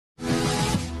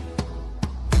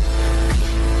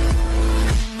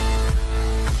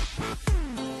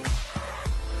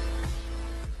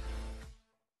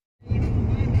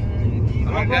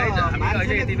guys हामी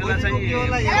अहिले यति बेला चाहिँ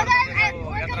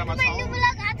यात्रामा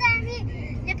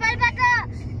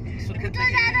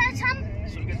छौं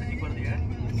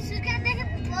सुर्खेत देखि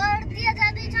बर्दिया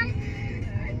जाँदैछौँ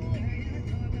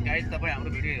गाइज तपाईं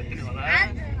हाम्रो भिडियो हेर्दिनु होला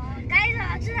गाइज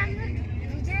हजुर हाम्रो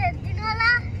भिडियो हेर्दिनु होला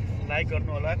लाइक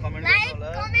गर्नु होला कमेन्ट गर्नु होला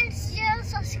कमेन्ट शेयर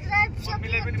सब्स्क्राइब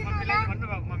मम्मीले पनि मम्मीले भन्नु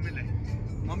भएको मम्मीले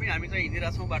मम्मी हामी चाहिँ हिँडिरा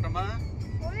छौं बाटोमा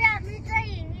मम्मी हामी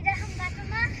चाहिँ हिँडिरा छौं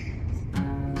बाटोमा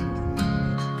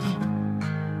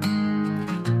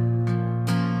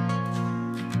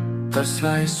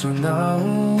कसलाई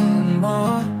सुनाऊ म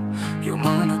यो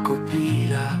मनको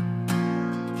पीडा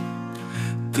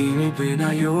तिमी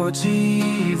बिना यो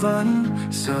जीवन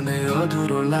सधैँ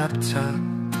अधुरो लाग्छ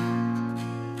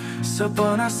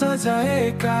सपना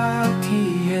सजाएका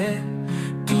थिए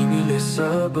तिमीले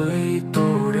सबै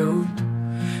तोड्यौ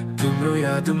तिम्रो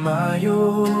यादमा यो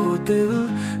दिल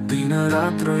दिन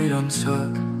रात रहिरहन्छ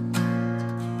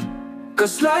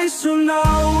कसलाई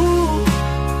सुनाऊ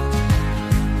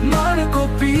मनको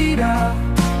पीडा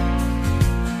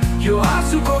यो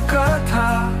आँसुको कथा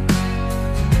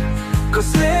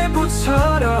कसले बुझ्छ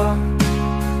र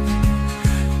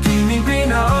तिमी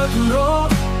बिना अधुरो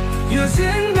यो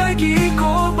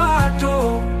जिन्दगीको बाटो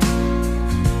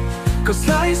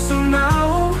कसलाई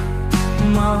सुनाऊ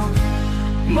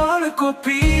मनको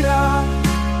पीडा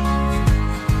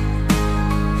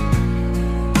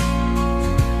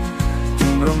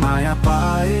तिम्रो माया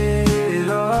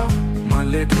पाएर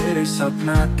मैले धेरै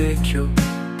सपना देख्यो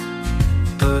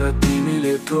तर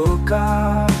तिमीले धोका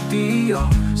दियो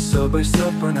सबै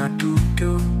सपना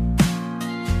टुट्यो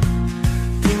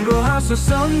तिम्रो हाँसो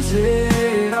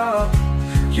सम्झेर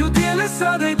यो दिल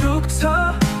सधैँ दुख्छ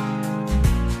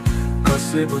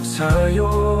कसले बुझ्छ यो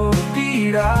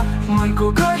पीडा मनको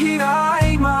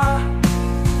गहिराइमा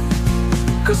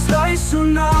कसलाई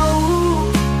सुनाऊ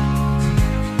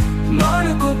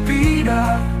मनको पीडा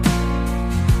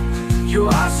यो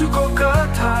आँसुको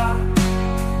कथा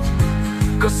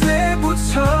कसले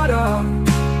बुझ्छ र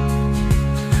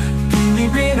तिमी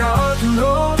बिना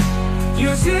अधुरो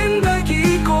यो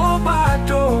जिन्दगीको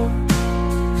बाटो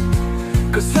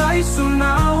कसलाई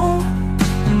सुनाऊ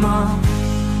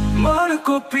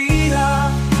मनको पीडा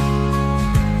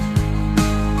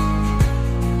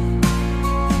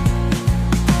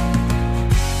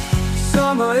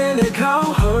समयले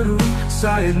घाउहरू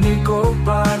सायद निको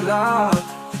पार्ला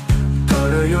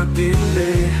तर यो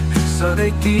दिलले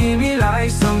सधैँ तिमीलाई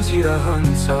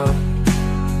सम्झिरहन्छ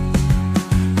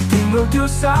तिम्रो त्यो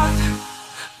साथ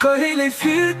कहिले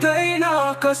फिर्दैन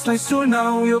कसलाई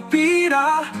सुनाऊ यो पीडा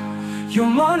यो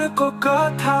मनको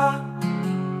कथा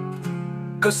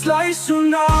कसलाई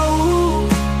सुनाऊ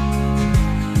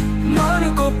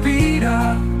मनको पीडा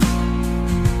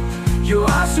यो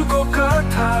आँसुको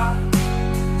कथा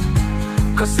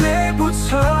कसले बुझ्छ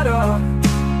र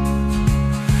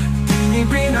तिमी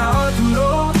बिना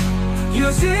अधुरो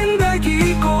यो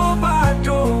जिन्दगीको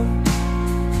बाटो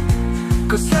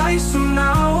कसलाई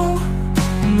सुनाऊ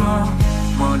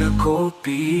मनको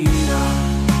पीडा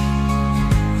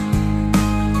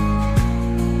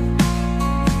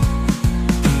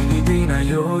तिमी बिना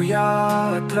यो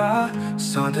यात्रा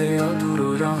सधैँ अधुरो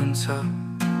रहन्छ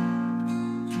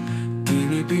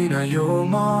तिमी बिना यो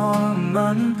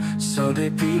मन सधैँ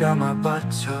पीडामा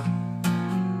बाँच्छ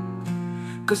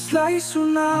कसलाई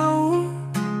सुनाऊ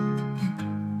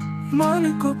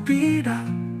मनको पीडा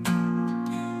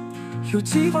यो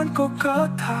जीवनको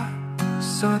कथा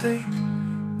सधैँ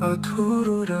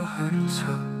अधुरो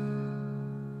रहन्छ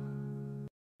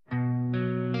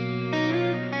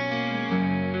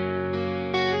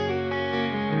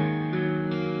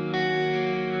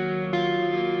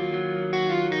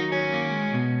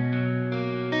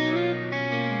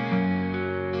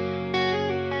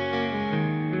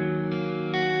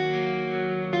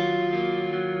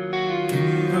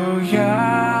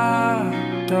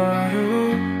यादहरू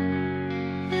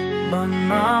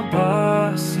मनमा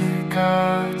बसेका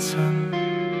छन्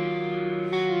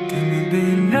तिमी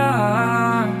बिना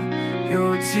यो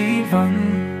जीवन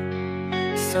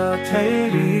सधैँ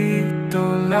रित्तो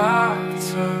लाग्छ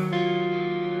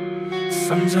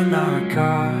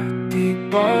सम्झनाका ती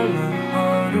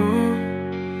पलहरू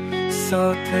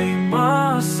सधैँ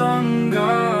मसँग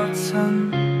छन्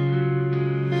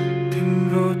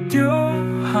तिम्रो त्यो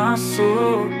हाँसो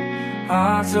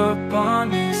आज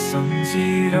पनि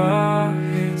सम्झिरहेछु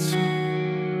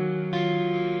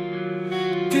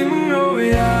तिम्रो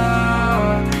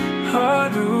यादहरू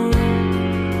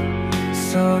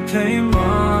सधैँ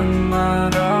मनमा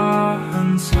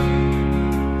रहन्छन्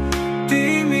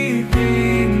तिमी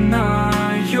बिना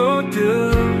यो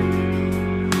दिल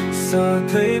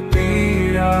सधैँ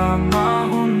पीडा पीडामा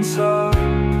हुन्छ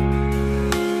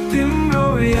तिम्रो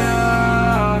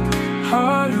यादहरू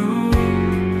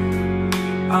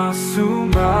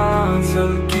आँसुमा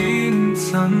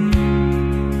झल्किन्छन्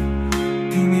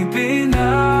तिमी बिना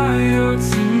यो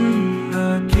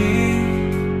जिन्दगी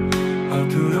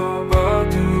अधुरो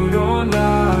अधुरो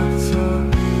लाग्छ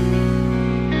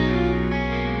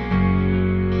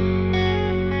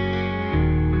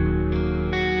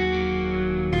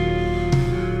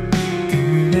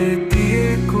तिमीले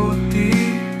दिएको ती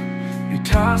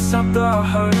मिठा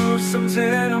शब्दहरू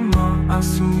सम्झेर म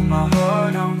आँसुमा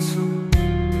हराउँछु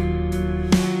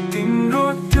तिम्रो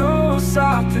त्यो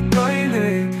साथ कहिले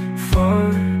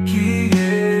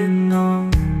फर्किएन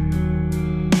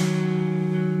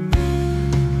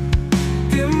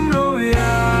तिम्रो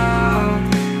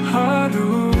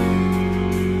यादहरू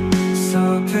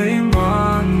सधैँ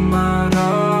मनमा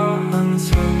रहन्छ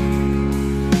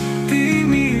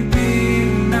तिमी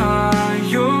बिना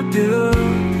यो दिल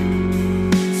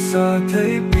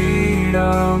सधैँ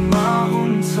पीडामा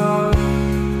हुन्छ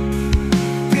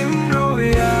तिम्रो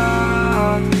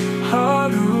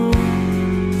यादहरू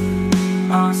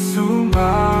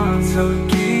आँसुमा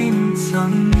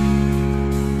झल्किन्छन्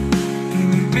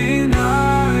तिमी बिना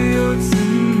यो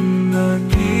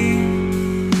जिन्दगी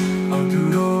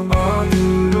अधुरो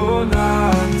अधुरो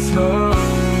लाग्छ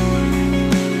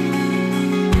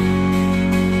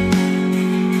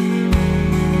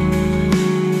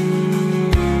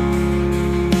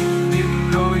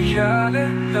तिम्रो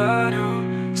यादहरू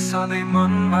सधैँ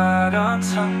मनमा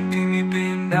रहन्छन् तिमी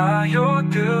बिना यो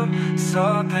दिल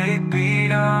सधैँ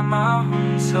पीडामा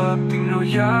हुन्छ तिम्रो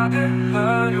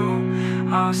यादहरू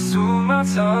आँसुमा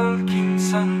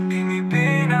झल्किन्छन् तिमी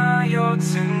बिना यो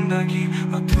जिन्दगी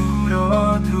अधुरो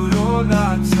अधुरो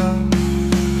लाग्छ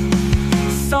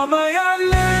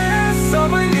समयले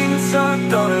सबै लिन्छ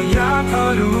तर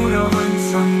यादहरू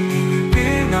रहन्छन् तिमी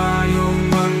बिना यो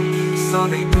मन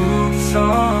सधैँ दुख्छ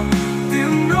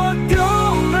तिम्रो त्यो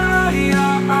माया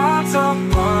आज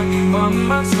पनि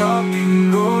मनमा छ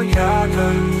तिम्रो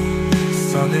यादहरू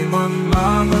सधैँ मनमा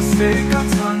बसेका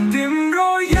छन् तिम्रो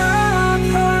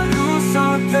यादहरू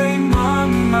सधैँ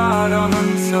मनमा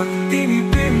रहन्छ तिमी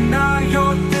बिना यो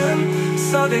दिल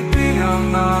सधैँ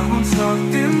पीडामा हुन्छ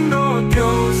तिम्रो त्यो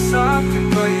साथ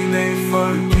कहिले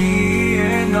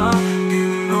फर्किएन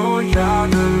तिम्रो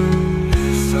यादहरू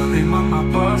सधैँ मनमा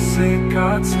बसेका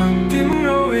छन्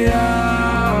तिम्रो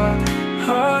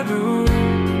यादहरू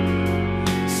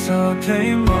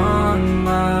सधैँ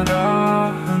मनमा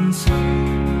रहन्छ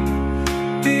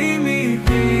तिमी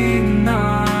बिना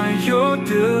यो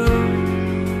दिल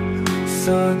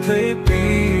सधैँ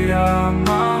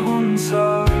पीडामा हुन्छ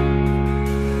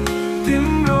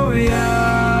तिम्रो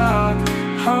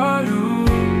यादहरू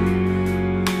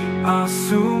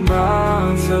आँसुमा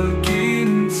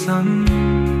झल्किन्छन्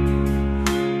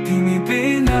तिमी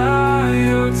बिना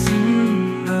यो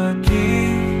जिन्दगी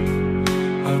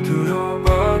अधुरो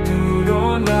अधुरो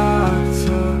लाग्छ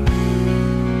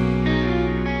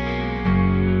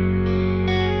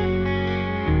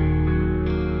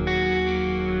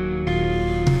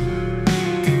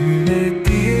तिमीले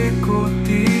दिएको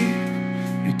ती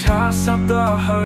मिठा शब्दहरू